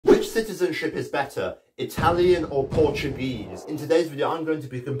citizenship is better, Italian or Portuguese? In today's video, I'm going to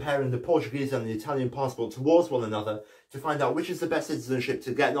be comparing the Portuguese and the Italian passport towards one another to find out which is the best citizenship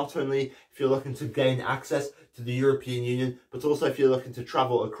to get, not only if you're looking to gain access to the European Union, but also if you're looking to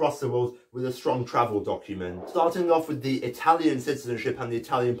travel across the world with a strong travel document. Starting off with the Italian citizenship and the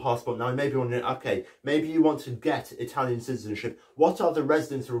Italian passport. Now, you may be wondering, okay, maybe you want to get Italian citizenship. What are the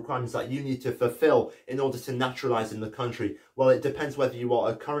residency requirements that you need to fulfill in order to naturalise in the country? Well, it depends whether you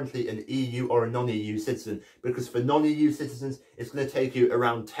are currently an EU or a non-EU citizen, because for non-EU citizens, it's going to take you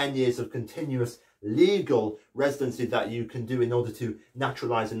around 10 years of continuous legal residency that you can do in order to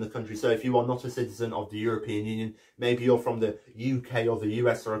naturalise in the country. So if you are not a citizen of the European Union, maybe you're from the UK or the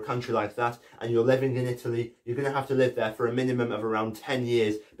US or a country like that, and you're living in Italy, you're going to have to live there for a minimum of around 10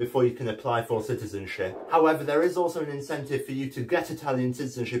 years before you can apply for citizenship. However, there is also an incentive for you to get Italian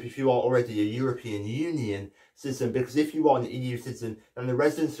citizenship if you are already a European Union citizen, because if you are an EU citizen, then the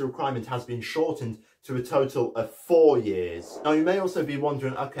residency requirement has been shortened to a total of 4 years. Now, you may also be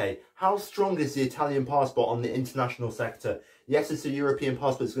wondering, okay, how strong is the Italian passport on the international sector? Yes, it's a European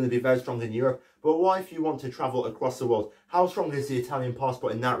passport, it's going to be very strong in Europe, but what if you want to travel across the world? How strong is the Italian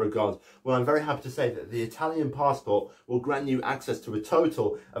passport in that regard? Well, I'm very happy to say that the Italian passport will grant you access to a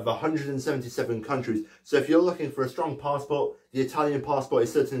total of 177 countries. So if you're looking for a strong passport, the Italian passport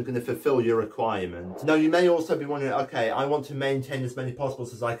is certainly going to fulfill your requirement. Now, you may also be wondering, okay, I want to maintain as many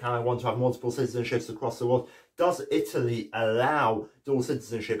passports as I can. I want to have multiple citizenships across the world. Does Italy allow dual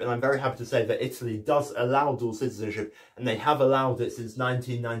citizenship? And I'm very happy to say that Italy does allow dual citizenship, and they have allowed it since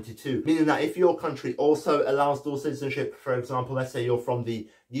 1992. Meaning that if your country also allows dual citizenship, for example, let's say you're from the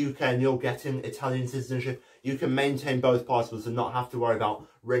UK and you're getting Italian citizenship, you can maintain both passports and not have to worry about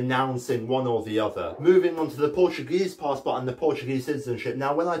renouncing one or the other. Moving on to the Portuguese passport and the Portuguese citizenship.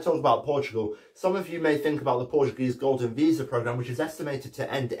 Now, when I talk about Portugal, some of you may think about the Portuguese Golden Visa program, which is estimated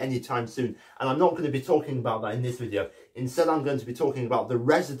to end anytime soon. And I'm not going to be talking about that in this video. Instead, I'm going to be talking about the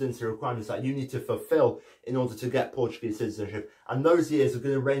residency requirements that you need to fulfill in order to get Portuguese citizenship. And those years are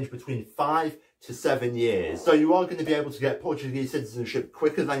going to range between 5 to 7 years. So you are going to be able to get Portuguese citizenship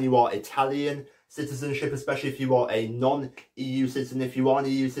quicker than you are Italian citizenship, especially if you are a non-EU citizen. If you are an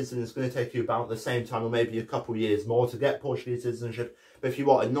EU citizen, it's going to take you about the same time or maybe a couple years more to get Portuguese citizenship. But if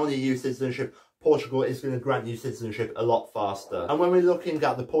you are a non-EU citizenship, Portugal is going to grant you citizenship a lot faster. And when we're looking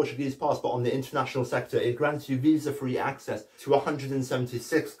at the Portuguese passport on the international sector, it grants you visa-free access to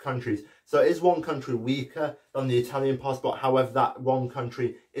 176 countries. So is one country weaker than the Italian passport? However, that one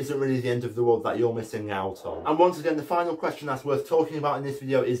country isn't really the end of the world that you're missing out on. And once again, the final question that's worth talking about in this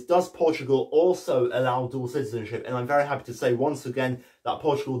video is, does Portugal also allow dual citizenship? And I'm very happy to say once again that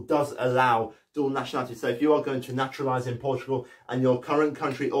Portugal does allow dual nationality. So if you are going to naturalise in Portugal and your current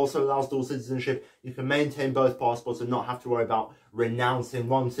country also allows dual citizenship, you can maintain both passports and not have to worry about renouncing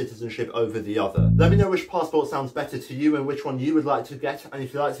one citizenship over the other. Let me know which passport sounds better to you and which one you would like to get. And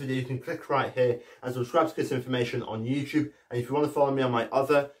if you like this video, you can click right here and subscribe to this information on YouTube. And if you want to follow me on my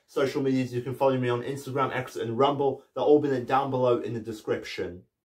other social medias, you can follow me on Instagram, X and Rumble. They'll all be linked down below in the description.